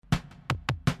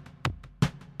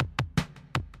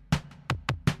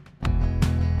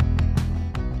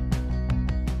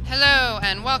Hello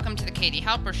and welcome to the Katie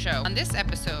Halper Show. On this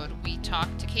episode, we talk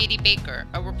to Katie Baker,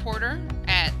 a reporter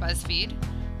at BuzzFeed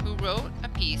who wrote a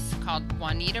piece called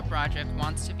Juanita Broaddrick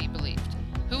Wants to Be Believed.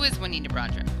 Who is Juanita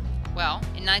Broaddrick? Well,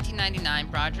 in 1999,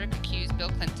 Broaddrick accused Bill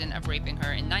Clinton of raping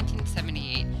her in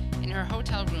 1978 in her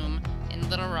hotel room in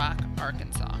Little Rock,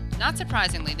 Arkansas. Not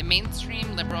surprisingly, the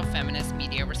mainstream liberal feminist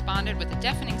media responded with a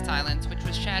deafening silence, which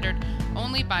was shattered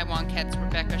only by Wonkette's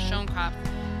Rebecca Schoenkopf,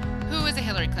 who is a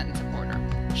Hillary Clinton supporter.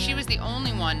 She was the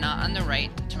only one not on the right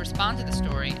to respond to the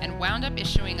story and wound up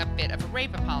issuing a bit of a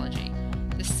rape apology.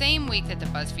 The same week that the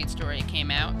BuzzFeed story came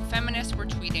out, feminists were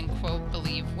tweeting, quote,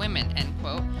 "believe women," end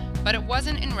quote, but it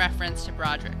wasn't in reference to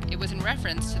Broaddrick. It was in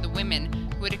reference to the women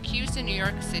who had accused a New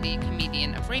York City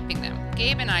comedian of raping them.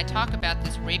 Gabe and I talk about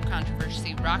this rape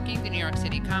controversy rocking the New York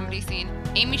City comedy scene,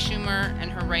 Amy Schumer,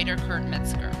 and her writer Kurt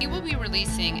Metzger. We will be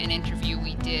releasing an interview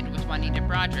we did with Juanita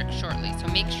Broaddrick shortly, so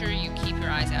make sure you keep your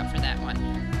eyes out for that one.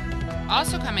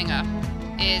 Also coming up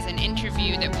is an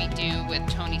interview that we do with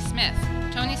Tony Smith.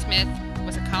 Tony Smith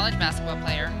was a college basketball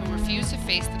player who refused to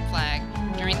face the flag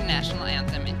during the national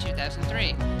anthem in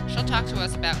 2003. She'll talk to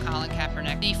us about Colin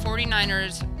Kaepernick, the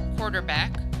 49ers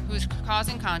quarterback who's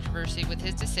causing controversy with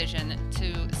his decision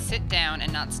to sit down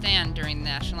and not stand during the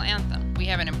national anthem. We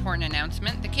have an important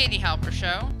announcement. The Katie Halper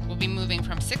Show will be moving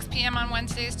from 6 p.m. on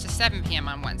Wednesdays to 7 p.m.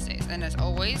 on Wednesdays. And as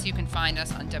always, you can find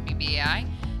us on WBAI.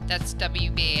 That's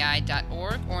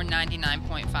WBAI.org or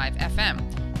 99.5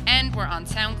 FM. And we're on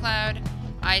SoundCloud,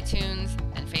 iTunes,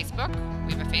 and Facebook.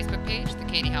 We have a Facebook page, The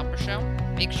Katie Halper Show.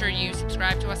 Make sure you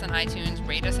subscribe to us on iTunes,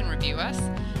 rate us and review us,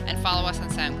 and follow us on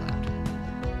SoundCloud.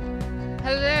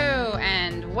 Hello,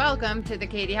 and welcome to The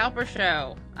Katie Halper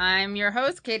Show. I'm your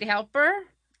host, Katie Halper,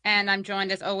 and I'm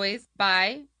joined, as always,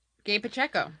 by Gabe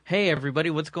Pacheco. Hey,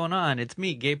 everybody, what's going on? It's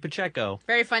me, Gabe Pacheco.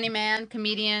 Very funny man,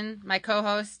 comedian, my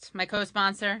co-host, my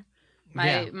co-sponsor.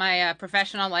 My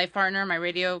professional life partner, my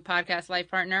radio podcast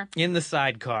life partner. In the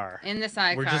sidecar.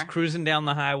 We're just cruising down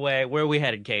the highway. Where are we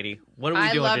headed, Katie? What are we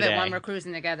doing today? I love it when we're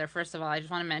cruising together. First of all, I just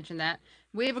want to mention that.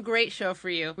 We have a great show for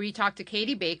you. We talked to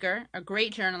Katie Baker, a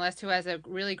great journalist who has a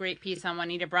really great piece on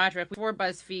Juanita Broaddrick for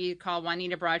BuzzFeed called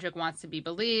Juanita Broaddrick Wants to Be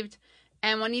Believed.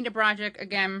 And Juanita Broaddrick,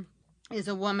 again, is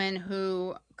a woman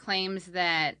who claims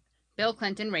that Bill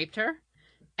Clinton raped her.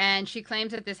 And she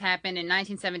claims that this happened in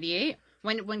 1978.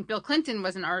 When Bill Clinton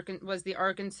was the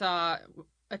Arkansas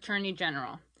Attorney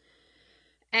General.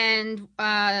 And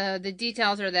the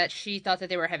details are that she thought that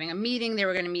they were having a meeting. They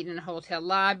were going to meet in a hotel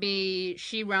lobby.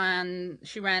 She ran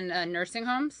nursing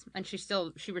homes, and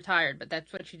she retired, but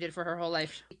that's what she did for her whole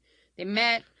life. They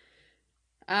met.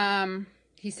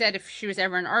 He said if she was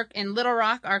ever in Little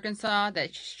Rock, Arkansas,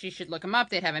 that she should look him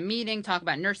up. They'd have a meeting, talk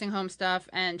about nursing home stuff.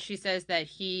 And she says that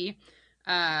he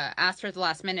asked her at the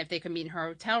last minute if they could meet in her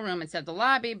hotel room instead of the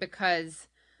lobby because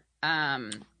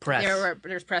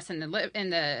there's press in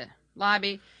the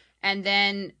lobby. And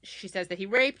then she says that he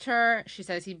raped her. She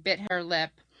says he bit her lip.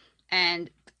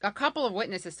 And a couple of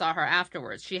witnesses saw her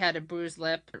afterwards. She had a bruised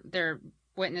lip. They're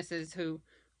witnesses who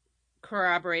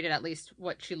corroborated at least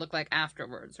what she looked like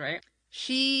afterwards, right?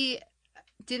 She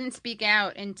didn't speak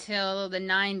out until the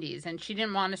 90s, and she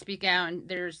didn't want to speak out,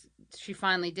 and she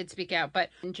finally did speak out.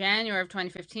 But in January of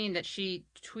 2015, that she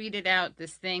tweeted out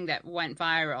this thing that went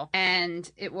viral,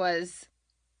 and it was,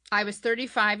 "I was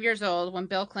 35 years old when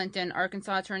Bill Clinton,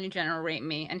 Arkansas Attorney General, raped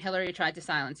me, and Hillary tried to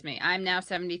silence me. I'm now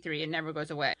 73. It never goes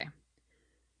away."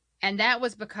 And that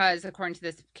was because, according to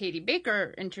this Katie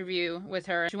Baker interview with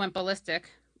her, she went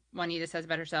ballistic. Juanita says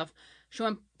about herself. She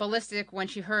went ballistic when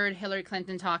she heard Hillary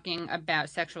Clinton talking about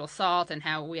sexual assault and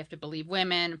how we have to believe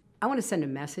women. I want to send a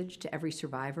message to every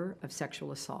survivor of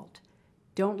sexual assault.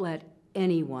 Don't let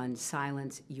anyone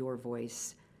silence your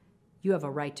voice. You have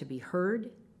a right to be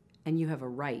heard, and you have a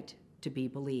right to be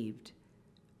believed.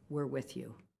 We're with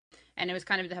you. And it was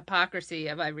kind of the hypocrisy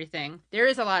of everything. There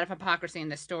is a lot of hypocrisy in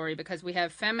this story because we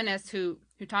have feminists who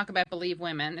talk about believe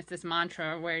women. It's this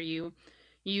mantra where you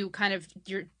kind of,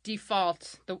 your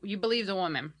default, you believe the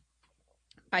woman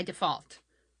by default.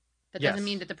 That doesn't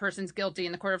mean that the person's guilty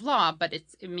in the court of law, but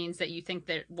it means that you think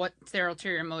that what's their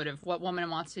ulterior motive, what woman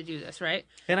wants to do this, right?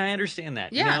 And I understand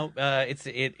that. Yeah.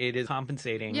 It is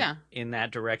compensating in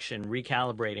that direction,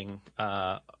 recalibrating,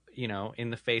 in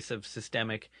the face of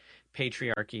systemic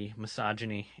patriarchy,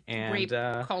 misogyny, and rape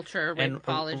culture, rape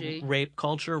apology. Rape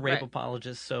culture, rape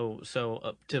apologists.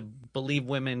 So to believe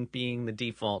women being the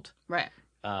default. Right.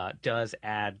 Does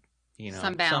add,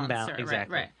 some balance.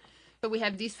 Exactly. Right. But we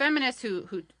have these feminists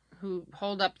who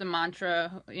hold up the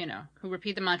mantra, who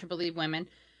repeat the mantra, believe women.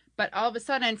 But all of a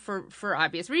sudden, for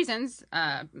obvious reasons,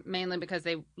 mainly because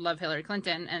they love Hillary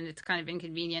Clinton and it's kind of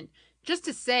inconvenient, just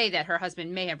to say that her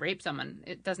husband may have raped someone,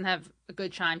 it doesn't have a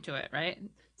good chime to it, right?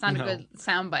 It's not a good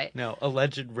soundbite. No,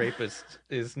 alleged rapist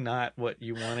is not what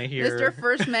you want to hear. Mr.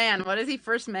 First Man. What is he?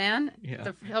 First man?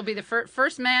 Yeah. He'll be the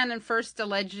first man and first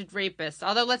alleged rapist.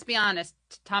 Although, let's be honest,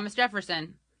 Thomas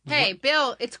Jefferson. Hey, what?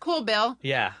 Bill, it's cool, Bill.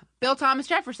 Yeah. Bill Thomas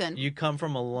Jefferson. You come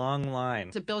from a long line.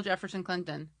 It's a Bill Jefferson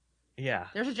Clinton. Yeah.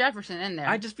 There's a Jefferson in there.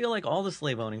 I just feel like all the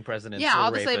slave-owning presidents were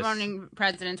all rapists. the slave-owning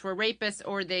presidents were rapists,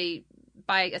 or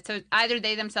so either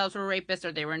they themselves were rapists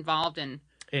or they were involved in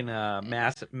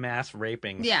mass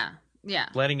raping. Yeah.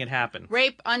 Letting it happen.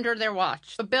 Rape under their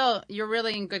watch. But Bill, you're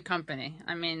really in good company.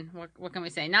 I mean, what can we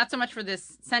say? Not so much for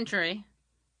this century,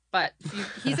 but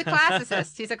he's a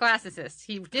classicist. He's a classicist.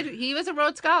 He was a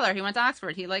Rhodes Scholar. He went to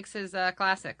Oxford. He likes his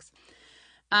classics.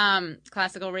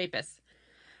 Classical rapists.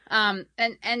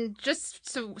 And just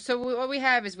so what we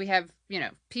have is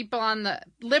people on the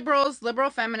liberal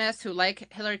feminists who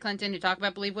like Hillary Clinton, who talk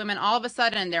about believe women. All of a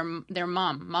sudden, their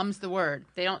mum's the word.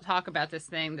 They don't talk about this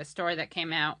story that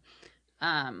came out.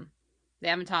 They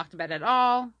haven't talked about it at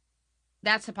all.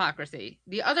 That's hypocrisy.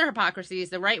 The other hypocrisy is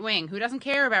the right wing, who doesn't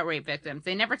care about rape victims.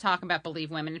 They never talk about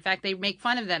believe women. In fact, they make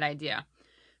fun of that idea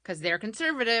because they're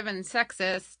conservative and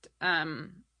sexist.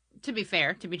 To be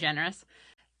fair, to be generous.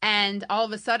 And all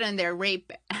of a sudden, they're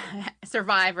rape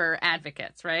survivor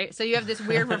advocates, right? So you have this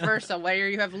weird reversal where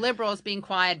you have liberals being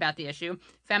quiet about the issue.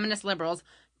 Feminist liberals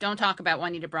don't talk about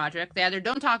Juanita Broaddrick. They either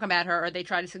don't talk about her or they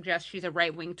try to suggest she's a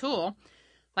right-wing tool.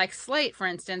 Like Slate, for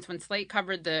instance, when Slate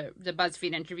covered the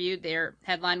BuzzFeed interview, their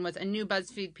headline was, "A new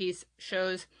BuzzFeed piece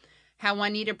shows how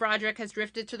Juanita Broaddrick has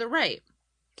drifted to the right."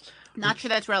 Not sure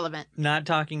that's relevant. Not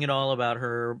talking at all about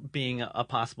her being a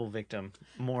possible victim,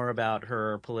 more about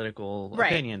her political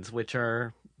opinions, which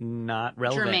are not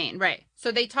relevant. Germane, right.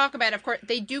 So they talk about, of course,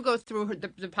 they do go through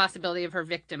the possibility of her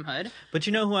victimhood. But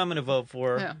you know who I'm going to vote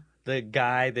for? Who? The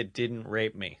guy that didn't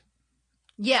rape me.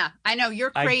 Yeah, I know.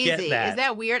 You're crazy. I get that. Is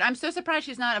that weird? I'm so surprised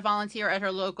she's not a volunteer at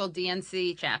her local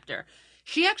DNC chapter.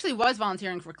 She actually was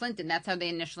volunteering for Clinton. That's how they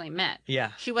initially met.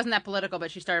 Yeah. She wasn't that political, but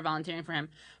she started volunteering for him.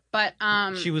 But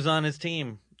she was on his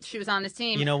team. She was on his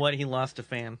team. You know what? He lost a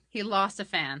fan. He lost a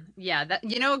fan. Yeah. That,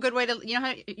 a good way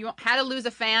to how to lose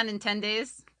a fan in 10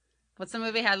 days? What's the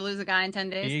movie? How to Lose a Guy in 10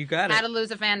 Days? You got it. How to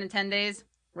Lose a Fan in 10 Days?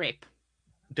 Rape.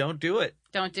 Don't do it.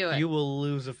 Don't do it. You will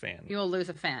lose a fan. You will lose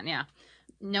a fan, yeah.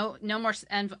 No more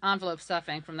envelope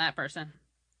stuffing from that person.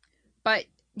 But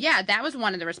yeah, that was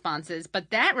one of the responses.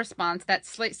 But that response,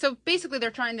 so basically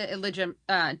they're trying to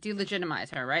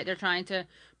delegitimize her, right? They're trying to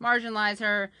marginalize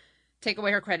her, take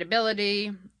away her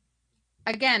credibility.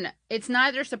 Again, it's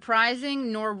neither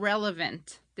surprising nor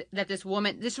relevant that this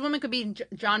woman could be in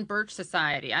John Birch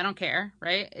society. I don't care,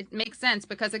 right? It makes sense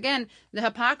because, again, the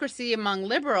hypocrisy among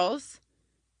liberals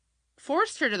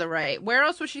forced her to the right. Where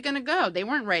else was she going to go? They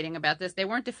weren't writing about this. They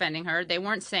weren't defending her. They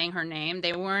weren't saying her name.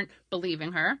 They weren't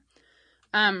believing her.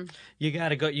 You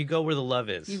gotta go. You go where the love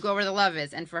is. You go where the love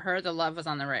is, and for her, the love was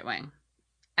on the right wing,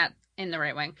 in the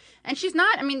right wing. And she's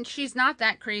not. I mean, she's not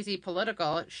that crazy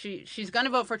political. She's going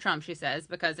to vote for Trump. She says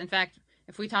because, in fact,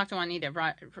 if we talk to Juanita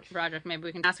Broaddrick, maybe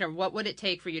we can ask her what would it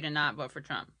take for you to not vote for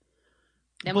Trump.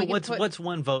 Then but what's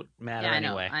one vote matter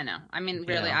anyway? I know. I mean,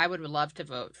 really, I would love to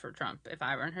vote for Trump if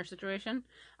I were in her situation.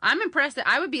 I'm impressed that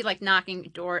I would be like knocking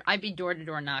door. I'd be door to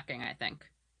door knocking. I think.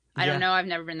 I don't know. I've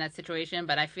never been in that situation,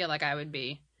 but I feel like I would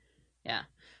be. Yeah.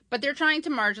 But they're trying to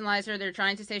marginalize her. They're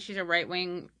trying to say she's a right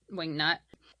wing nut.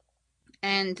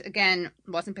 And again,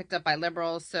 wasn't picked up by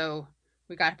liberals. So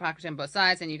we got hypocrisy on both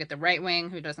sides. And you get the right wing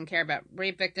who doesn't care about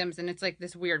rape victims. And it's like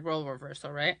this weird role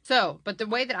reversal, right? So, but the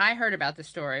way that I heard about the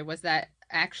story was that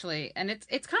actually, and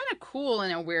it's kind of cool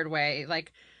in a weird way.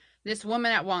 Like this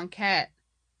woman at Wonkette,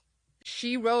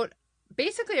 she wrote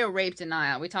basically a rape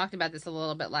denial. We talked about this a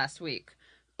little bit last week.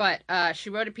 But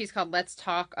she wrote a piece called Let's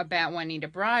Talk About Juanita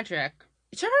Broaddrick.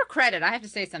 To her credit, I have to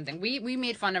say something. We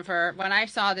made fun of her. When I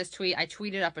saw this tweet, I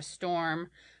tweeted up a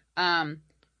storm. And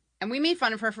we made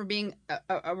fun of her for being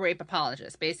a rape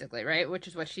apologist, basically, right? Which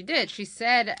is what she did. She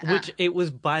said... Which it was,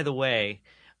 by the way,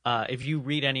 if you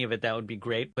read any of it, that would be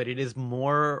great. But it is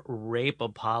more rape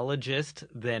apologist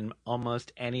than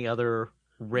almost any other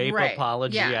rape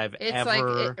apology I've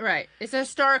ever... It's a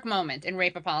historic moment in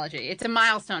rape apology. It's a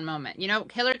milestone moment. You know,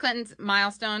 Hillary Clinton's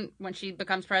milestone when she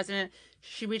becomes president,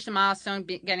 she reached a milestone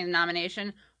getting the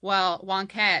nomination. Well,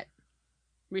 Wonkette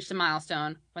reached a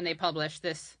milestone when they published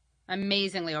this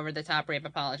amazingly over-the-top rape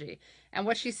apology. And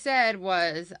what she said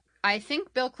was, I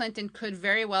think Bill Clinton could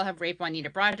very well have raped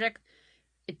Juanita Broaddrick.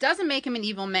 It doesn't make him an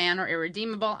evil man or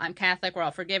irredeemable. I'm Catholic. We're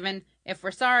all forgiven. if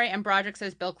we're sorry, and Broaddrick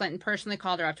says Bill Clinton personally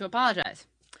called her up to apologize.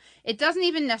 It doesn't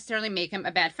even necessarily make him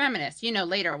a bad feminist,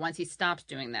 later once he stops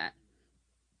doing that.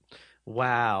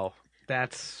 Wow.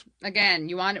 That's... Again,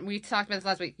 we talked about this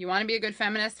last week. You want to be a good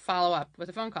feminist? Follow up with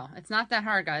a phone call. It's not that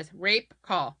hard, guys. Rape,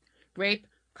 call. Rape,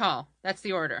 call. That's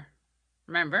the order.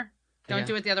 Remember? Don't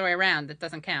do it the other way around. That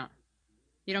doesn't count.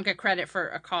 You don't get credit for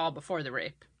a call before the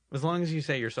rape. As long as you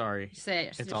say you're sorry. You say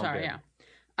it's you're sorry, good.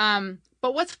 Yeah.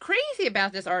 But what's crazy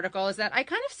about this article is that I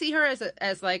kind of see her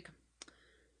as like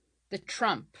the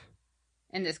Trump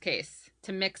in this case,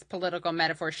 to mix political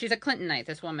metaphors. She's a Clintonite,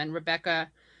 this woman, Rebecca,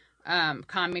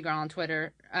 Commie Girl on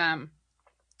Twitter.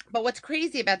 But what's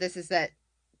crazy about this is that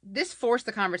this forced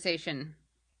the conversation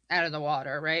out of the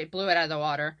water, right? Blew it out of the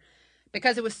water.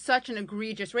 Because it was such an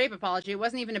egregious rape apology. It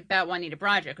wasn't even about Juanita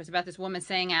Broaddrick. It was about this woman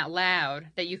saying out loud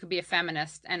that you could be a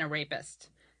feminist and a rapist.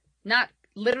 Not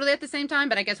literally at the same time,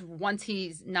 but I guess once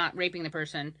he's not raping the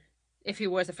person, if he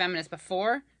was a feminist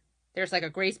before, there's like a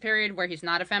grace period where he's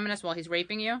not a feminist while he's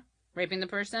raping the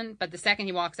person. But the second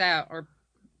he walks out, or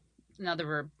another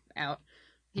verb out,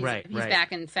 he's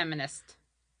back in feminist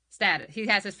status. He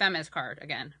has his feminist card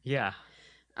again. Yeah.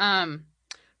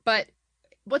 But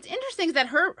what's interesting is that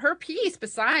her piece,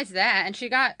 besides that, and she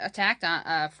got attacked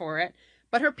for it,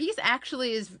 but her piece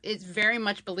actually is very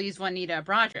much believes Juanita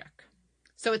Broaddrick.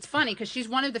 So it's funny because she's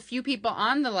one of the few people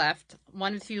on the left,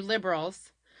 one of the few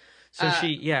liberals, who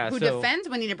defends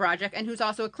Juanita Broaddrick and who's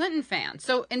also a Clinton fan.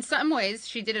 So in some ways,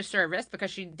 she did a service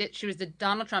because she was the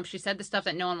Donald Trump. She said the stuff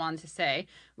that no one wanted to say,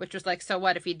 which was like, so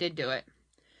what if he did do it?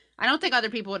 I don't think other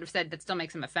people would have said that still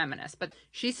makes him a feminist, but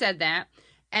she said that.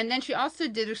 And then she also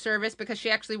did a service because she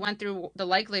actually went through the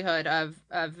likelihood of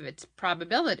its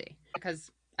probability, because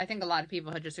I think a lot of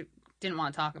people had just didn't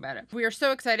want to talk about it. We are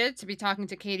so excited to be talking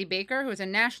to Katie Baker, who is a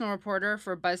national reporter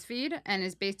for BuzzFeed and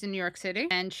is based in New York City.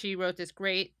 And she wrote this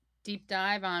great deep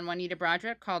dive on Juanita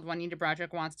Broaddrick called Juanita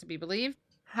Broaddrick Wants to Be Believed.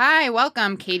 Hi,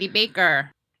 welcome, Katie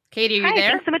Baker. Katie, are you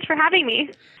there? Thanks so much for having me.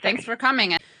 Thanks for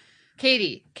coming.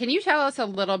 Katie, can you tell us a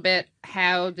little bit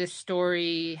how this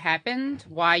story happened,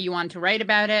 why you wanted to write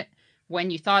about it,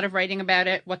 when you thought of writing about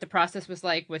it, what the process was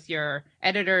like with your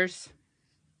editors?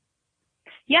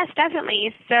 Yes,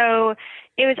 definitely. So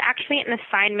it was actually an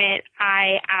assignment.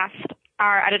 I asked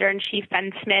our editor-in-chief,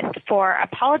 Ben Smith, for a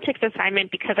politics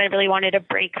assignment because I really wanted a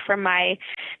break from my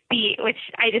beat, which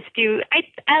I just do.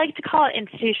 I like to call it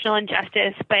institutional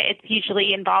injustice, but it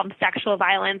usually involves sexual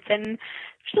violence, and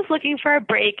just looking for a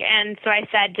break. And so I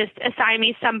said, just assign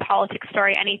me some politics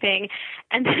story, anything.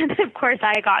 And then, of course,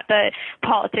 I got the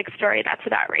politics story. That's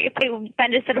about rape.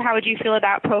 Ben just said, how would you feel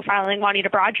about profiling Juanita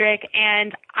Broaddrick?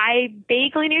 And I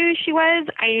vaguely knew who she was.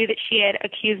 I knew that she had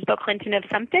accused Bill Clinton of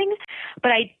something,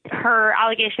 but her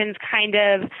allegations kind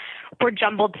of were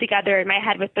jumbled together in my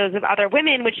head with those of other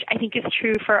women, which I think is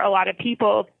true for a lot of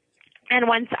people. And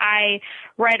once I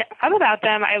read up about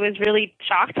them, I was really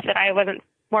shocked that I wasn't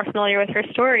more familiar with her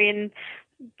story, and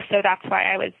so that's why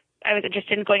I was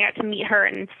interested in going out to meet her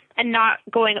and not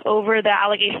going over the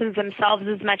allegations themselves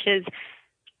as much as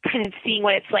kind of seeing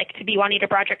what it's like to be Juanita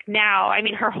Broaddrick now. I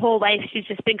mean, her whole life she's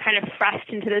just been kind of thrust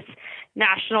into this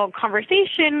national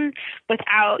conversation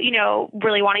without,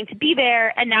 really wanting to be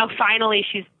there, and now finally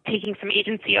she's taking some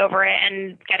agency over it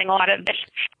and getting a lot of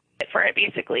shit for it,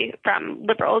 basically, from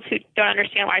liberals who don't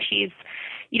understand why she's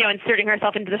inserting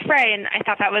herself into the fray, and I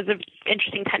thought that was an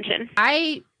interesting tension.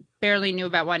 I barely knew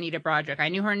about Juanita Broaddrick. I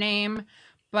knew her name,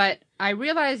 but I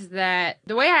realized that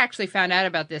the way I actually found out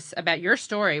about your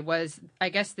story, was, I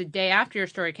guess, the day after your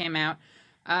story came out.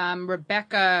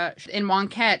 Rebecca in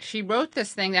Wonquette, she wrote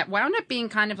this thing that wound up being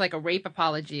kind of like a rape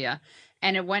apologia,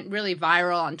 and it went really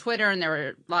viral on Twitter, and there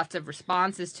were lots of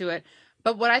responses to it.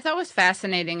 But what I thought was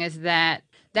fascinating is that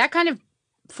kind of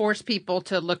force people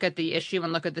to look at the issue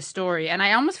and look at the story. And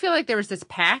I almost feel like there was this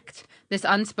pact, this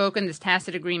unspoken, this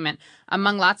tacit agreement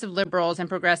among lots of liberals and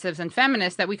progressives and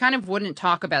feminists that we kind of wouldn't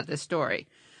talk about this story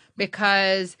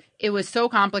because it was so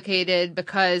complicated,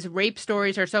 because rape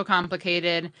stories are so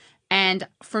complicated. And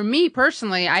for me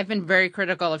personally, I've been very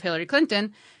critical of Hillary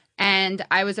Clinton, and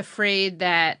I was afraid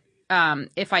that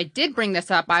if I did bring this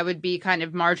up, I would be kind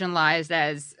of marginalized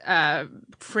as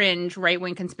fringe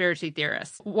right-wing conspiracy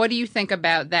theorists. What do you think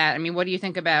about that? I mean, what do you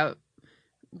think about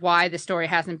why the story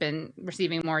hasn't been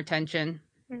receiving more attention?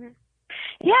 Mm-hmm.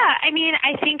 Yeah, I mean,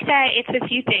 I think that it's a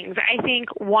few things. I think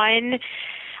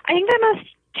the most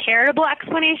terrible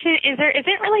explanation is there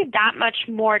isn't really that much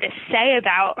more to say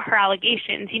about her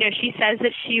allegations. She says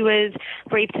that she was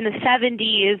raped in the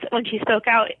 70s. When she spoke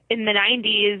out in the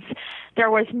 90s, there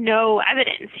was no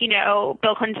evidence.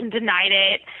 Bill Clinton denied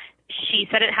it. she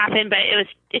said it happened, but it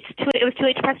was too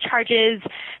late to press charges.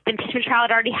 The impeachment trial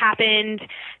had already happened.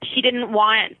 She didn't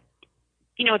want,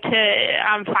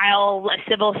 to file a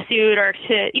civil suit or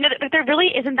to, there really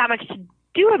isn't that much to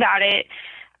do about it.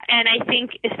 And I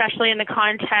think, especially in the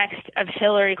context of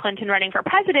Hillary Clinton running for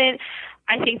president,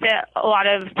 I think that a lot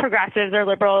of progressives or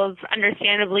liberals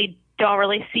understandably don't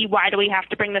really see why do we have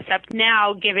to bring this up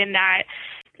now, given that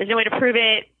there's no way to prove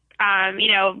it,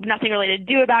 nothing really to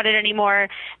do about it anymore.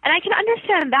 And I can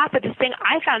understand that, but the thing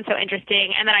I found so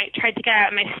interesting and that I tried to get out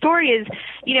in my story is,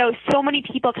 so many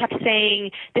people kept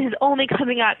saying this is only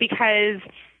coming up because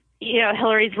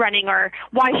Hillary's running, or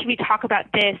why should we talk about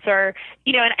this, or,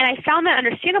 and I found that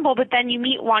understandable, but then you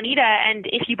meet Juanita, and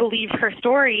if you believe her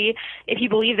story, if you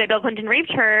believe that Bill Clinton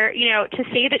raped her, to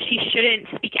say that she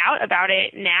shouldn't speak out about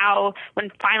it now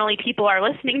when finally people are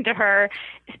listening to her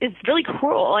is really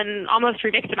cruel and almost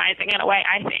re-victimizing in a way,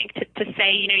 I think, to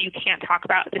say, you can't talk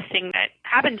about this thing that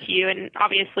happened to you, and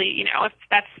obviously,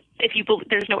 if you believe,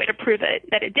 there's no way to prove it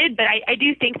that it did, but I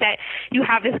do think that you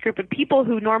have this group of people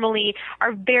who normally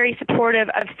are very supportive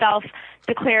of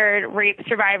self-declared rape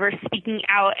survivors speaking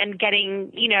out and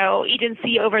getting,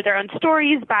 agency over their own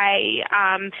stories by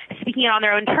speaking out on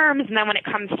their own terms. And then when it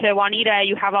comes to Juanita,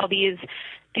 you have all these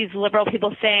liberal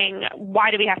people saying,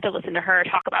 why do we have to listen to her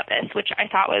talk about this, which I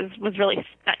thought was really,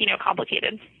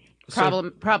 complicated.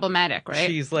 Problematic, right?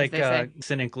 She's like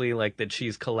cynically like that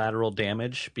she's collateral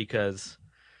damage because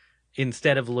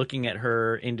instead of looking at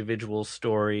her individual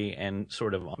story and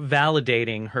sort of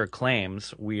validating her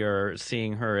claims, we are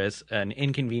seeing her as an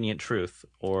inconvenient truth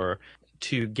or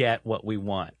to get what we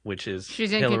want, which is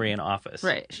Hillary in office.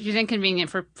 Right. She's inconvenient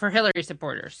for Hillary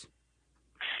supporters.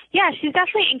 Yeah, she's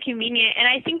definitely inconvenient. And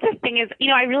I think the thing is,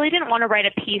 I really didn't want to write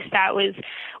a piece that was,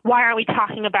 why aren't we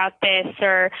talking about this?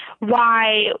 Or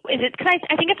why is it, because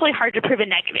I think it's really hard to prove a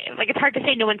negative. Like, it's hard to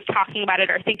say no one's talking about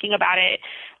it or thinking about it.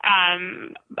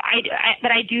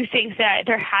 But I do think that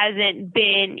there hasn't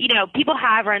been, people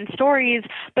have run stories,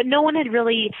 but no one had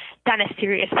really done a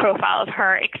serious profile of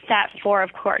her except for,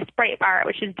 of course, Breitbart,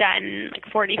 which has done like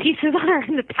 40 pieces on her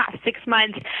in the past 6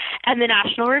 months, and the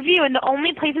National Review. And the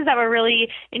only places that were really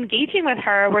engaging with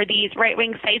her were these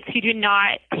right-wing sites who do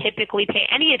not typically pay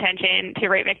any attention to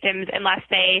rape victims unless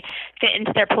they fit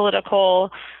into their political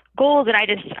goals. And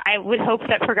I would hope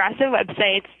that progressive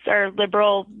websites or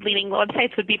liberal-leaning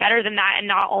websites would be better than that and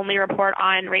not only report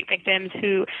on rape victims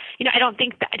who, I don't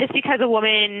think that just because a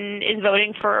woman is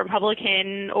voting for a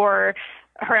Republican or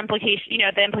her implication,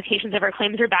 the implications of her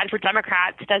claims are bad for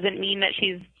Democrats doesn't mean that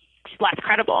she's less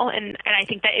credible, and I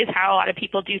think that is how a lot of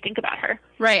people do think about her.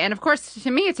 Right, and of course, to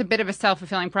me, it's a bit of a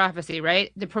self-fulfilling prophecy,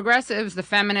 right? The progressives, the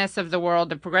feminists of the world,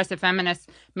 the progressive feminists,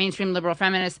 mainstream liberal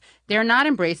feminists, they're not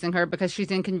embracing her because she's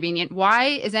inconvenient. Why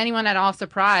is anyone at all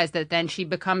surprised that then she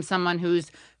becomes someone who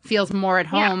feels more at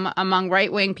home among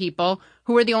right-wing people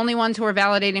who are the only ones who are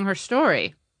validating her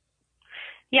story?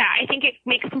 Yeah, I think it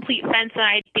makes complete sense, and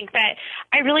I think that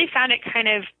I really found it kind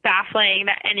of baffling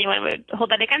that anyone would hold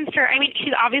that against her. I mean,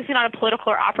 she's obviously not a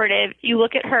political or operative. You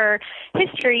look at her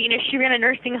history, she ran a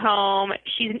nursing home.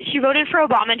 She voted for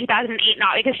Obama in 2008,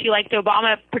 not because she liked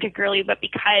Obama particularly, but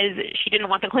because she didn't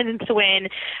want the Clintons to win.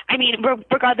 I mean,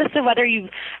 regardless of whether you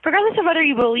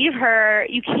believe her,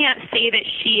 you can't say that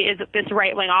she is this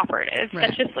right-wing operative. Right.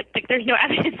 That's just like there's no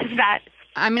evidence of that.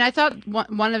 I mean, I thought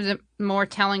one of the more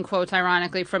telling quotes,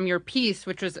 ironically, from your piece,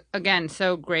 which was, again,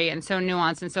 so great and so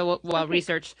nuanced and so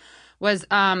well-researched, was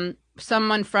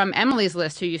someone from Emily's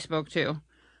List who you spoke to,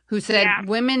 who said,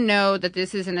 women know that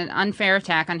this is an unfair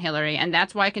attack on Hillary, and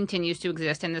that's why it continues to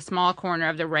exist in the small corner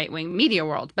of the right-wing media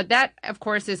world. But that, of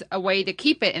course, is a way to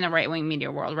keep it in the right-wing media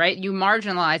world, right? You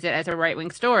marginalize it as a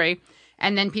right-wing story,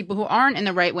 and then people who aren't in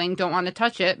the right wing don't want to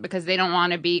touch it because they don't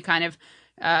want to be kind of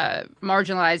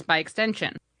marginalized by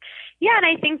extension. Yeah, and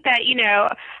I think that,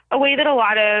 a way that a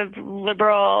lot of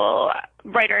liberal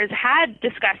writers had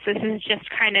discussed this is just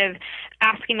kind of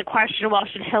asking the question, well,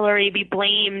 should Hillary be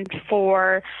blamed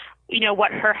for,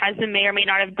 what her husband may or may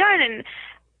not have done? And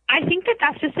I think that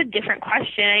that's just a different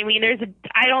question. I mean,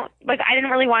 I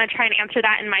didn't really want to try and answer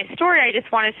that in my story. I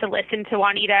just wanted to listen to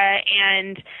Juanita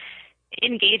and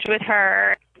engage with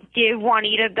her, give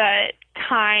Juanita the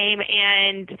time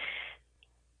and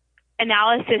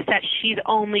analysis that she's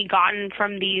only gotten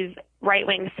from these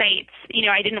right-wing sites.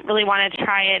 I didn't really want to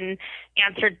try and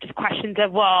answer just questions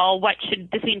of, well, what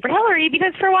should this mean for Hillary?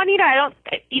 Because for Juanita,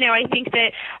 I think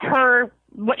that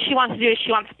what she wants to do is she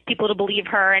wants people to believe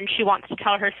her and she wants to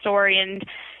tell her story. And,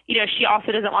 she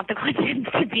also doesn't want the Clintons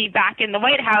to be back in the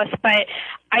White House. But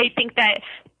I think that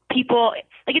people,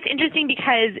 it's interesting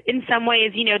because in some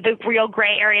ways, the real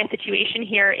gray area situation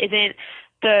here isn't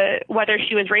whether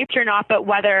she was raped or not, but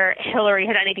whether Hillary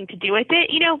had anything to do with it.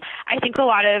 I think a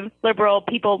lot of liberal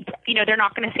people, they're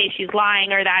not going to say she's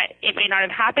lying or that it may not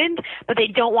have happened, but they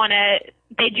do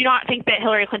not think that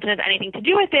Hillary Clinton has anything to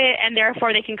do with it, and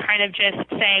therefore they can kind of just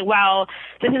say, well,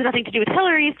 this has nothing to do with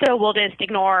Hillary, so we'll just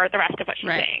ignore the rest of what she's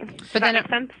saying. Does that make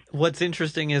sense? What's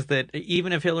interesting is that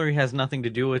even if Hillary has nothing to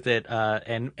do with it,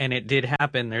 and it did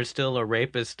happen, there's still a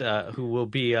rapist who will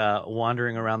be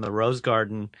wandering around the Rose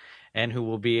Garden and who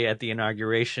will be at the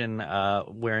inauguration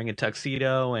wearing a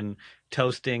tuxedo and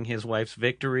toasting his wife's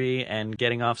victory and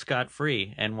getting off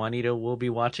scot-free. And Juanita will be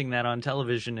watching that on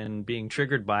television and being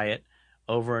triggered by it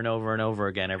over and over and over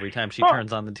again every time she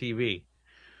turns on the TV.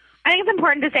 I think it's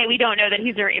important to say we don't know that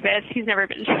he's a rapist. He's never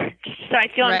been charged. So I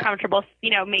feel uncomfortable,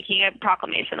 making a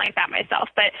proclamation like that myself.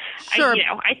 But, sure.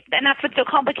 And that's what's so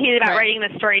complicated about writing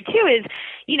this story, too, is,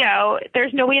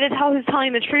 there's no way to tell who's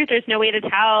telling the truth. There's no way to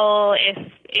tell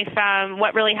if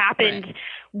what really happened. Right.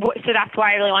 So that's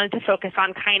why I really wanted to focus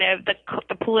on kind of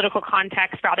the political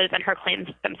context rather than her claims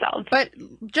themselves. But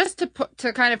just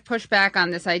to kind of push back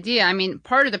on this idea, I mean,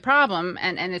 part of the problem,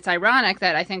 and it's ironic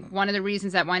that I think one of the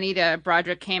reasons that Juanita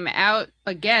Broaddrick came out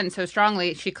again so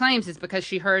strongly, she claims, is because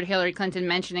she heard Hillary Clinton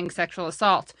mentioning sexual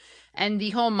assault. And the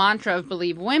whole mantra of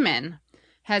believe women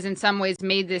has in some ways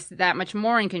made this that much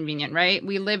more inconvenient, right?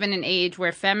 We live in an age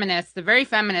where feminists, the very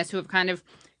feminists who have kind of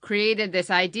created this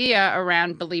idea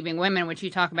around believing women, which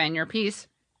you talk about in your piece,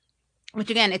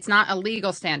 which again, it's not a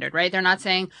legal standard, right? They're not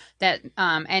saying that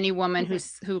any woman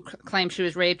who claims she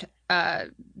was raped,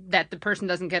 that the person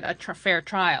doesn't get a fair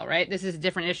trial, right? This is a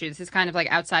different issue. This is kind of like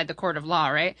outside the court of law,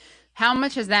 right? How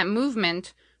much has that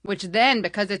movement, which then,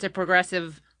 because it's a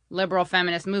progressive liberal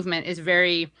feminist movement, is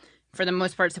very, for the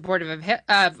most part, supportive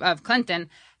of Clinton,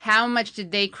 how much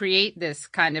did they create this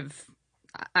kind of,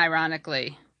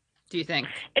 ironically, do you think?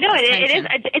 No, it is.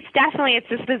 It's definitely, it's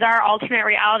this bizarre alternate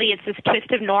reality. It's this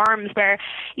twist of norms where,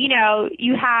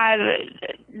 you have,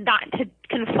 not to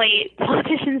conflate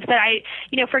politicians,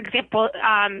 but for example,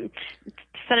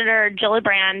 Senator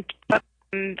Gillibrand,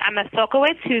 Emma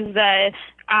Solkowitz, who's the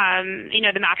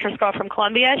mattress girl from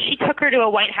Columbia, she took her to a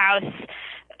White House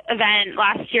event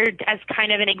last year as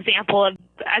kind of an example of,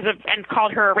 and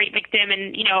called her a rape victim.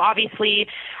 And, obviously,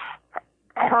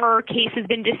 her case has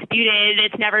been disputed.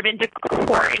 It's never been to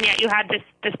court, and yet you had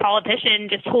this politician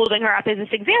just holding her up as this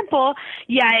example.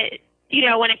 Yet,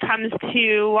 when it comes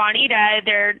to Juanita,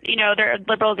 their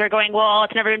liberals are going, well,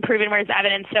 it's never been proven. Where's the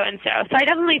evidence? So and so. So I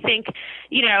definitely think,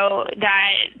 that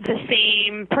the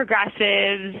same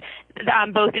progressives,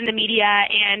 both in the media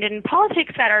and in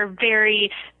politics, that are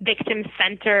very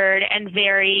victim-centered and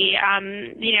very,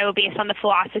 based on the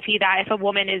philosophy that if a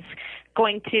woman is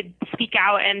going to speak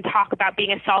out and talk about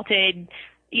being assaulted,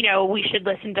 we should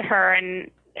listen to her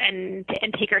and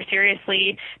take her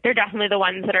seriously. They're definitely the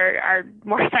ones that are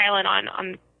more silent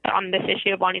on this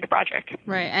issue of Juanita Broaddrick.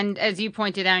 Right, and as you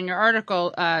pointed out in your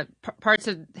article, parts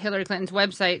of Hillary Clinton's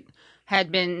website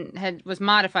was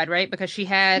modified, right? Because she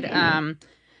had,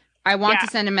 I want to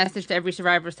send a message to every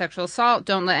survivor of sexual assault.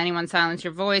 Don't let anyone silence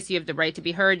your voice. You have the right to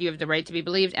be heard. You have the right to be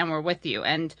believed, and we're with you.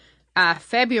 And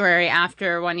February,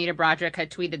 after Juanita Broaddrick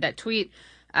had tweeted that tweet,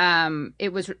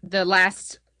 it was the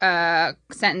last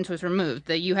sentence was removed.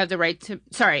 You have the right to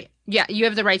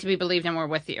be believed, and we're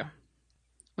with you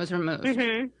was removed.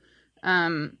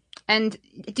 Mm-hmm. And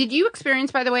did you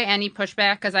experience, by the way, any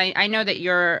pushback? Because I know that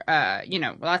you're,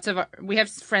 we have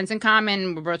friends in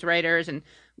common. We're both writers and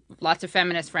lots of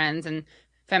feminist friends and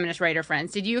feminist writer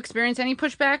friends. Did you experience any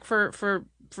pushback for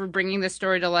bringing this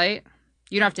story to light?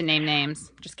 You don't have to name names.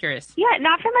 Just curious. Yeah,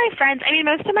 not for my friends. I mean,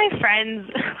 most of my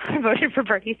friends voted for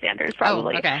Bernie Sanders,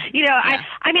 probably. Oh, okay.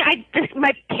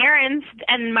 My parents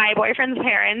and my boyfriend's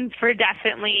parents were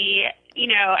definitely,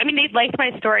 they liked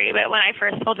my story, but when I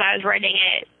first told them I was writing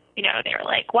it, they were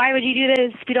like, why would you do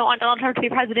this? We don't want Donald Trump to be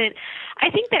president.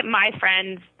 I think that my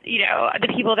friends,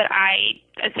 the people that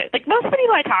most of the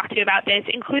people I talked to about this,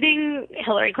 including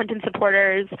Hillary Clinton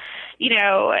supporters,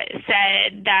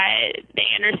 said that they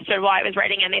understood why I was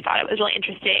writing and they thought it was really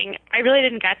interesting. I really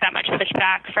didn't get that much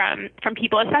pushback from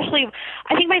people, especially,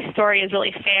 I think my story is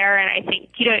really fair, and I think,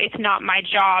 it's not my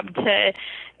job to,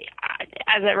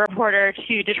 as a reporter,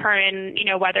 to determine,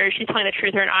 whether she's telling the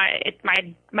truth or not.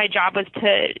 My job was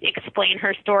to explain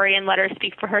her story and let her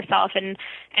speak for herself and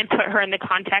put her in the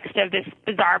context of this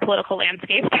bizarre political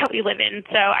landscape that we live in.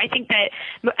 So I think that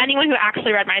anyone who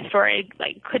actually read my story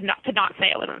could not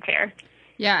say it wasn't fair.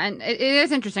 Yeah, and it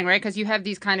is interesting, right? Because you have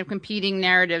these kind of competing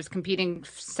narratives, competing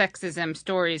sexism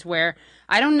stories where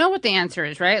I don't know what the answer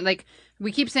is, right? Like,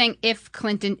 we keep saying if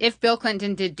Bill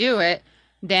Clinton did do it,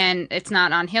 then it's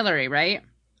not on Hillary, right?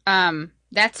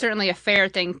 that's certainly a fair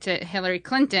thing to Hillary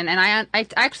Clinton. And I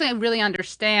actually really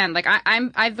understand. Like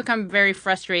I've become very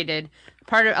frustrated.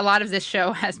 Part of a lot of this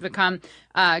show has become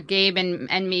Gabe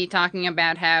and me talking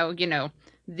about how, you know,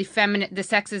 the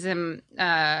sexism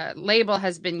label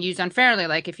has been used unfairly.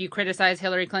 Like if you criticize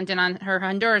Hillary Clinton on her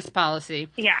Honduras policy,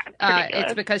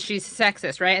 it's because she's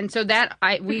sexist, right? And so that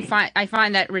I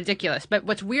find that ridiculous. But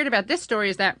what's weird about this story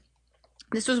is that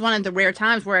this was one of the rare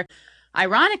times where,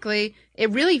 ironically, I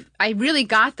really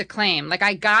got the claim. Like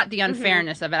I got the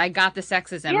unfairness of it. I got the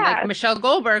sexism. Yeah. Like Michelle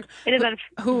Goldberg,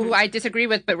 who I disagree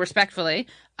with, but respectfully,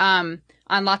 on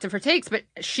lots of her takes. But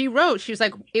she was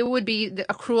like, it would be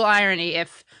a cruel irony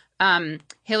if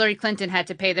Hillary Clinton had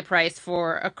to pay the price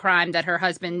for a crime that her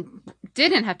husband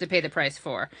didn't have to pay the price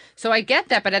for. So I get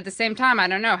that, but at the same time, I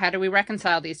don't know. How do we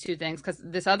reconcile these two things? Because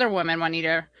this other woman,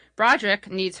 Juanita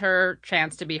Broaddrick, needs her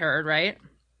chance to be heard, right?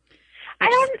 I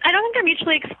don't think they're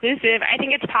mutually exclusive. I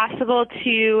think it's possible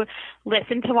to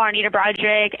listen to Juanita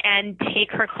Broaddrick and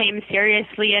take her claims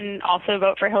seriously and also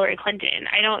vote for Hillary Clinton.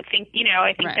 I don't think,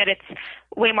 I think that it's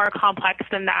way more complex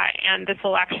than that, and this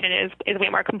election is way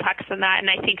more complex than that. And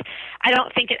I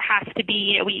don't think it has to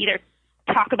be, we either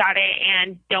talk about it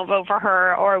and don't vote for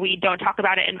her, or we don't talk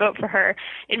about it and vote for her.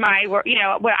 In my, what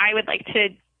I would like to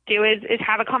do is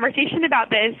have a conversation about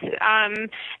this and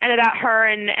about her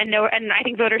and I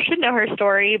think voters should know her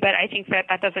story, but I think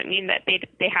that doesn't mean that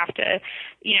they have to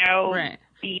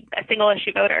be a single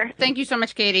issue voter. Thank you so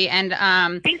much, Katie, and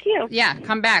thank you. Yeah,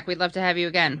 come back. We'd love to have you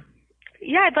again.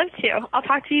 Yeah, I'd love to. I'll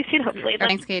talk to you soon, hopefully.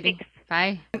 Thanks, Katie. Thanks.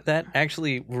 Bye. That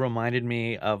actually reminded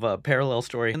me of a parallel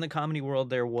story. In the comedy world,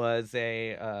 there was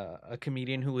a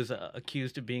comedian who was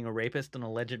accused of being a rapist, an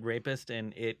alleged rapist,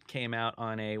 and it came out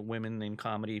on a Women in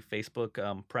Comedy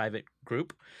Facebook private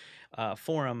group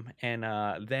forum, and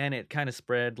then it kind of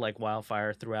spread like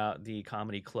wildfire throughout the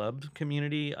comedy club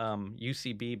community.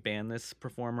 UCB banned this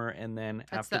performer, and then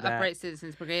after that... That's the Upright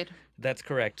Citizens Brigade? That's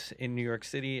correct. In New York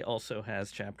City, also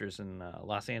has chapters in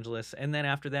Los Angeles. And then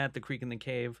after that, the Creek and the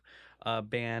Cave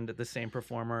banned the same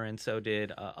performer, and so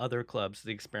did other clubs,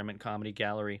 the Experiment Comedy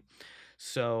Gallery.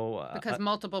 So because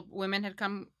multiple women had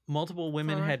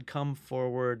come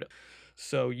forward.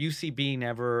 So UCB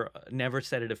never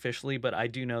said it officially, but I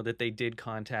do know that they did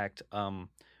contact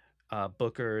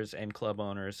bookers and club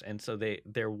owners, and so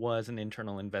there was an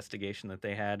internal investigation that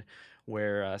they had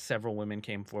where several women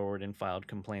came forward and filed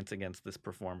complaints against this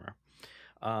performer.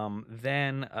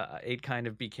 Then it kind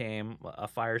of became a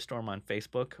firestorm on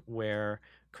Facebook where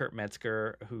Kurt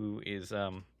Metzger, who is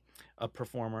a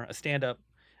performer, a stand-up,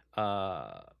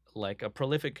 like a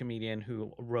prolific comedian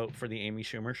who wrote for the Amy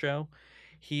Schumer Show,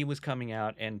 he was coming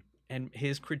out and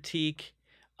his critique,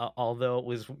 although it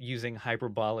was using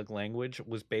hyperbolic language,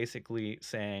 was basically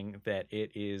saying that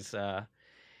it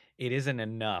isn't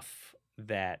enough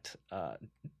that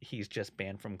he's just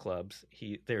banned from clubs.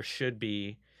 There should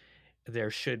be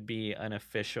an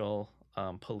official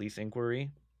police inquiry,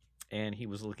 and he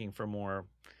was looking for more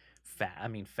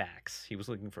facts. He was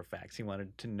looking for facts. He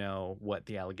wanted to know what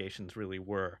the allegations really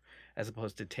were, as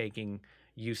opposed to taking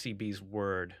UCB's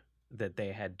word that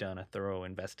they had done a thorough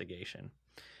investigation.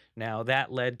 Now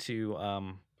that led to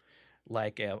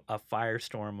like a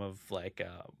firestorm of like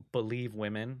believe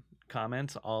women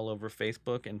comments all over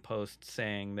Facebook and posts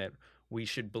saying that we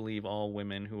should believe all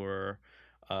women who are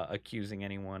accusing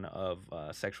anyone of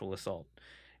sexual assault.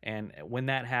 And when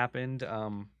that happened,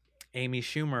 Amy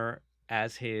Schumer,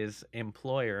 as his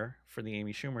employer for the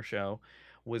Amy Schumer Show,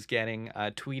 was getting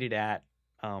tweeted at,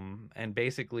 and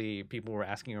basically people were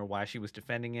asking her why she was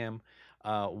defending him,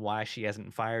 why she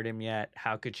hasn't fired him yet,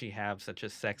 how could she have such a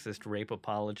sexist rape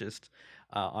apologist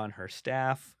on her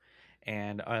staff,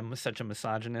 and such a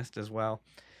misogynist as well.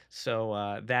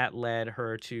 So that led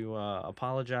her to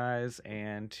apologize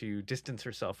and to distance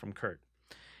herself from Kurt.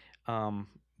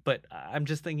 But I'm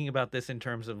just thinking about this in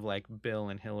terms of like Bill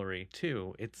and Hillary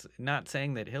too. It's not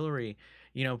saying that Hillary,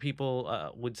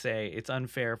 people would say it's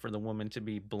unfair for the woman to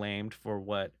be blamed for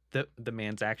what the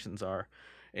man's actions are.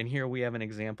 And here we have an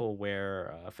example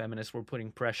where feminists were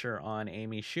putting pressure on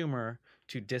Amy Schumer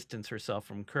to distance herself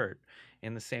from Kurt.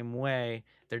 In the same way,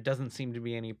 there doesn't seem to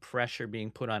be any pressure being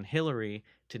put on Hillary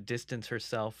to distance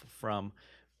herself from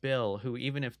Bill, who,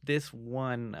 even if this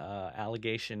one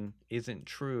allegation isn't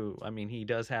true, I mean, he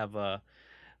does have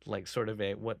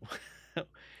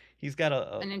he's got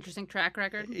an interesting track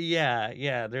record.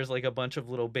 Yeah. There's like a bunch of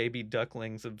little baby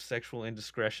ducklings of sexual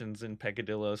indiscretions and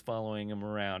peccadillos following him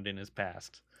around in his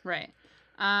past. Right.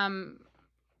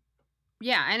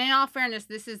 Yeah, and in all fairness,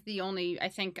 this is the only,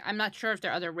 I'm not sure if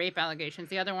there are other rape allegations.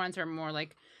 The other ones are more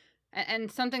like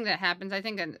And something that happens, I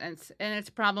think, and it's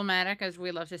problematic, as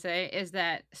we love to say, is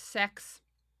that sex,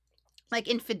 like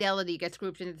infidelity, gets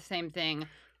grouped into the same thing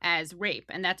as rape,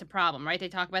 and that's a problem, right? They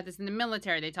talk about this in the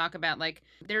military. They talk about, like,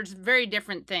 there's very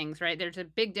different things, right? There's a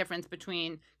big difference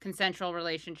between consensual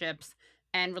relationships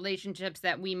and relationships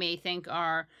that we may think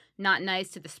are not nice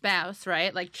to the spouse,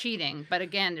 right? Like cheating. But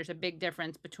again, there's a big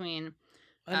difference between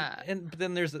and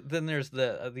then there's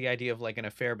the idea of like an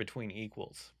affair between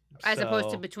equals. As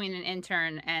opposed to between an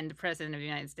intern and the president of the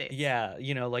United States. Yeah,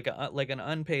 like an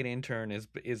unpaid intern is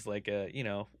like a,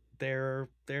 they're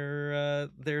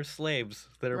slaves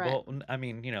that are right. I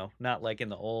mean, not like in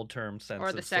the old term sense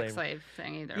or the sex slave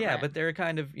thing either. Yeah, right. But they're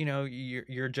kind of,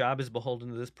 your job is beholden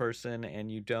to this person,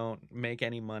 and you don't make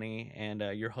any money, and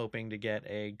you're hoping to get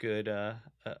a good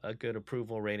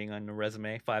approval rating on the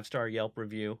resume, 5-star Yelp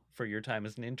review for your time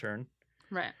as an intern.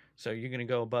 Right. So you're going to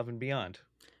go above and beyond.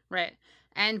 Right.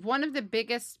 And one of the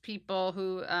biggest people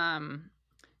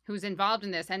who's involved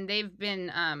in this, and they've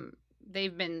been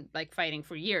like fighting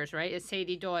for years, right, is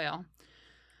Sadie Doyle,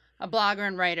 a blogger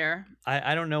and writer.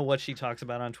 I don't know what she talks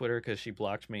about on Twitter because she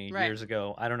blocked me years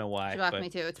ago. I don't know why. She blocked me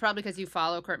too. It's probably because you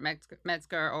follow Kurt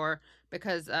Metzger, or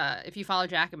because if you follow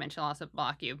Jacobin, she'll also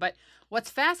block you. But what's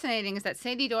fascinating is that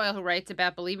Sadie Doyle, who writes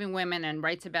about believing women and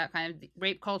writes about kind of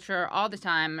rape culture all the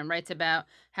time, and writes about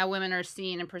how women are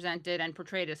seen and presented and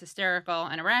portrayed as hysterical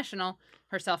and irrational,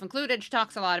 herself included. She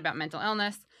talks a lot about mental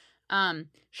illness.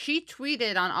 She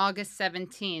tweeted on August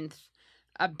 17th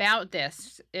about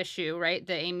this issue, right?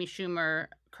 The Amy Schumer,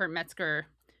 Kurt Metzger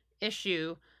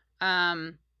issue.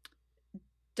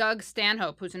 Doug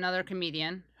Stanhope, who's another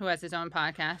comedian who has his own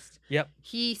podcast. Yep.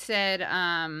 He said,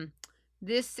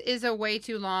 this is a way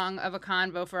too long of a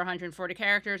convo for 140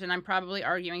 characters, and I'm probably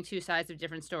arguing two sides of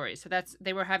different stories. So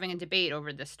they were having a debate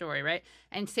over this story, right?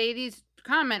 And Sadie's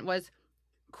comment was,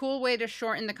 cool way to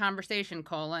shorten the conversation,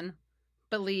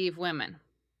 believe women.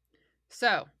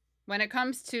 So when it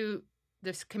comes to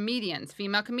this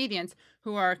female comedians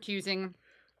who are accusing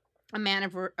a man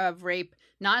of rape,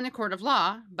 not in a court of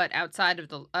law, but outside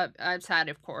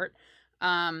of court,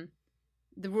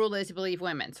 the rule is to believe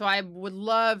women. So I would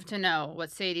love to know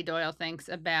what Sadie Doyle thinks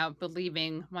about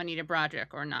believing Juanita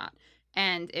Broaddrick or not.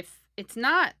 And if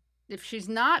she's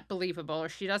not believable, or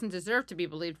she doesn't deserve to be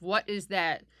believed, what is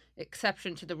that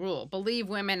exception to the rule? Believe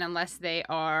women unless they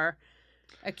are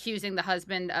accusing the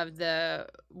husband of the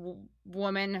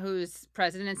woman whose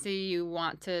presidency you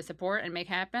want to support and make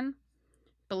happen.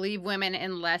 Believe women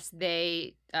unless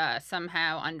they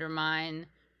somehow undermine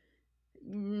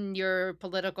your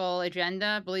political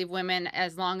agenda. Believe women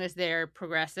as long as they're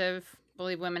progressive.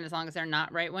 Believe women as long as they're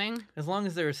not right-wing. As long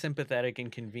as they're a sympathetic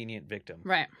and convenient victim.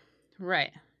 Right.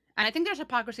 And I think there's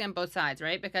hypocrisy on both sides,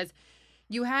 right? Because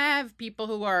you have people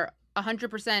who are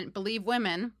 100% believe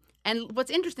women. And what's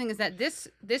interesting is that this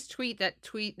tweet that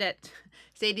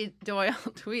Sadie Doyle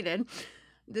tweeted,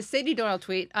 the Sadie Doyle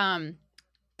tweet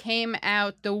came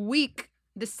out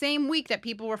the same week that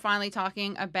people were finally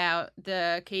talking about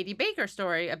the Katie Baker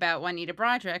story about Juanita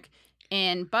Broaddrick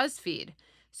in BuzzFeed.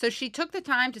 So she took the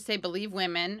time to say believe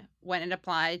women when it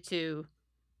applied to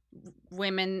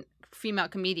female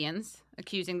comedians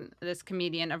accusing this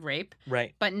comedian of rape,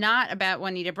 right? But not about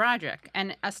Juanita Broaddrick.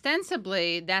 And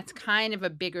ostensibly, that's kind of a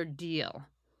bigger deal,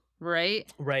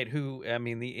 right? Right. Who, I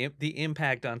mean, the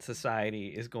impact on society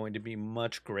is going to be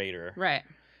much greater, right?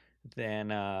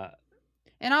 Than.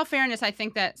 In all fairness, I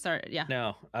think that. Sorry, yeah.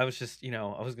 No, I was just,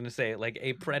 I was going to say, like,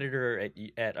 a predator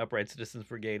at Upright Citizens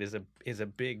Brigade is a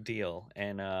big deal,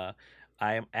 and I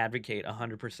advocate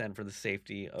 100% for the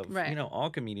safety of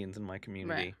all comedians in my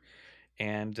community, right.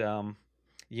 And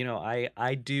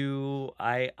I do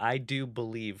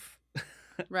believe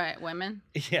right, women.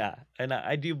 Yeah, and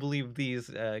I do believe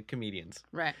these comedians,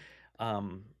 right.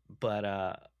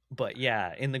 But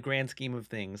yeah, in the grand scheme of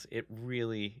things, it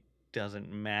really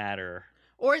doesn't matter.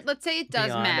 Or let's say it does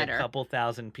beyond matter. A couple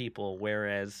thousand people,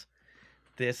 whereas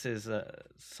this is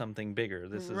something bigger.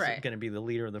 This is right. going to be the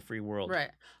leader of the free world.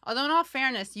 Right. Although in all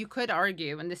fairness, you could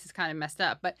argue, and this is kind of messed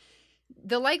up, but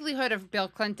the likelihood of Bill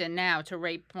Clinton now to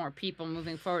rape more people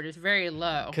moving forward is very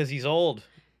low. Because he's old.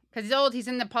 He's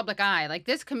in the public eye. Like,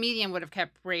 this comedian would have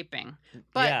kept raping.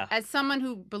 But as someone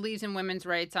who believes in women's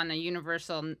rights on a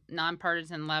universal,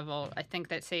 nonpartisan level, I think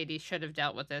that Sadie should have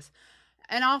dealt with this.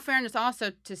 In all fairness,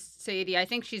 also to Sadie, I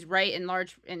think she's right in one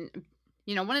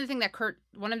of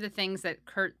the things that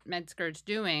Kurt Metzger's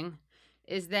doing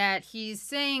is that he's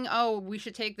saying, oh, we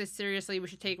should take this seriously. We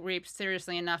should take rape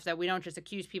seriously enough that we don't just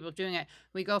accuse people of doing it.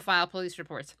 We go file police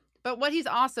reports. But what he's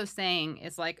also saying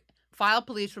is, like, file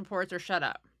police reports or shut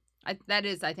up. That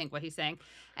is, I think, what he's saying.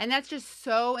 And that's just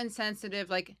so insensitive.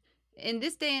 Like, in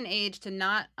this day and age, to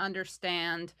not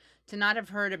understand, to not have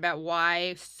heard about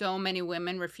why so many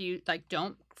women refuse, like,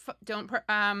 don't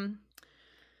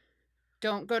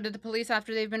go to the police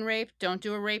after they've been raped. Don't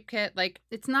do a rape kit. Like,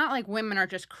 it's not like women are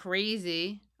just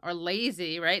crazy or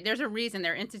lazy, right? There's a reason.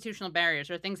 There are institutional barriers.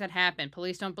 There are things that happen.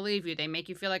 Police don't believe you. They make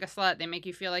you feel like a slut. They make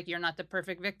you feel like you're not the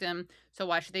perfect victim. So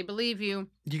why should they believe you?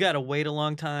 You got to wait a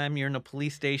long time. You're in a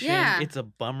police station. Yeah. It's a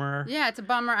bummer. Yeah, it's a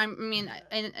bummer. I mean,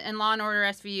 in Law & Order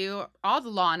SVU, all the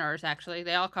Law & Orders, actually,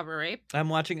 they all cover rape. I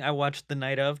watched the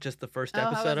night of, just the first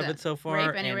episode of it so far.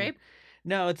 Rape? Any rape?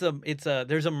 No,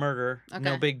 there's a murder. Okay.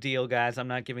 No big deal, guys. I'm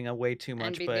not giving away too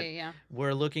much, NBD, but yeah.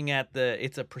 We're looking at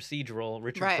it's a procedural.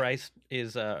 Richard Price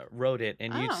wrote it,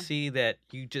 and you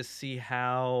just see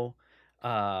how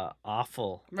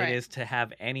awful it is to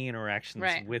have any interactions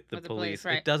with the police.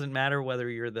 It doesn't matter whether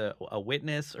you're a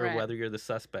witness or whether you're the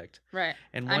suspect. Right.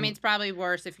 And I mean, it's probably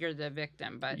worse if you're the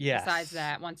victim, but besides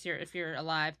that, if you're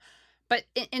alive. But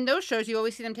in those shows, you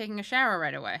always see them taking a shower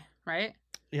right away, right?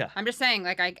 Yeah. I'm just saying,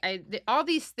 like, all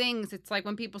these things, it's like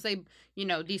when people say, you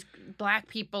know, these black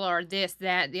people are this,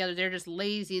 that, the other, they're just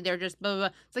lazy, they're just blah, blah,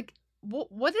 blah. It's like,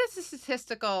 what is the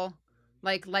statistical,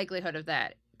 like, likelihood of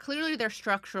that? Clearly, they're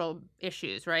structural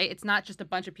issues, right? It's not just a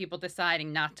bunch of people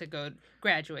deciding not to go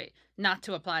graduate, not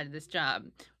to apply to this job.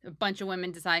 A bunch of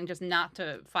women deciding just not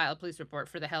to file a police report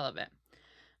for the hell of it.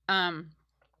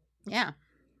 Yeah.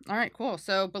 All right, cool.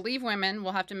 So, believe women.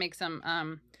 We'll have to make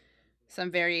some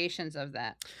variations of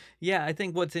that. Yeah, I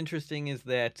think what's interesting is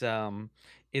that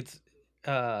it's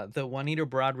the Juanita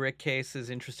Broaddrick case is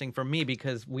interesting for me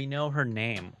because we know her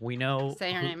name. We know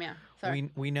her name. Yeah,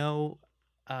 sorry. We know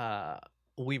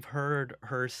we've heard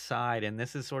her side, and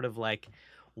this is sort of like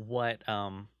what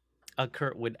a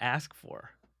Kurt would ask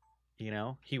for. You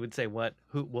know, he would say,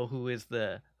 who's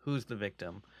the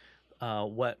victim?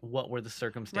 What were the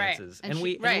circumstances? Right. And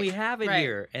we have it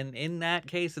here. And in that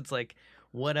case, it's like,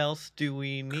 what else do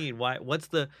we need?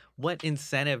 What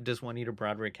incentive does Juanita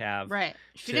Broaddrick have? Right.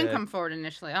 She didn't come forward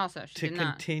initially also. She did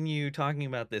not. Continue talking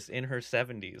about this in her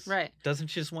 70s. Right. Doesn't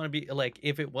she just want to be, like,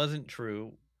 if it wasn't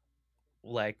true,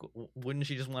 like, wouldn't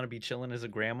she just want to be chilling as a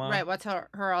grandma? Right. What's her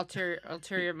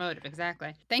ulterior motive?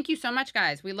 Exactly. Thank you so much,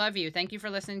 guys. We love you. Thank you for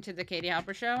listening to the Katie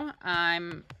Halper Show.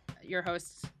 I'm your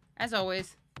host, as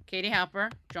always, Katie Halper,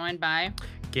 joined by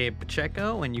Gabe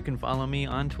Pacheco, and you can follow me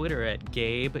on Twitter at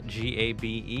Gabe,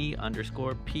 GABE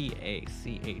 _PACHECO.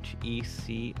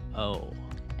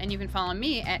 And you can follow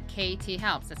me at KT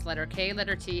Helps. That's letter K,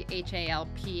 letter T,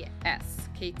 HALPS.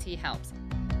 KT Helps.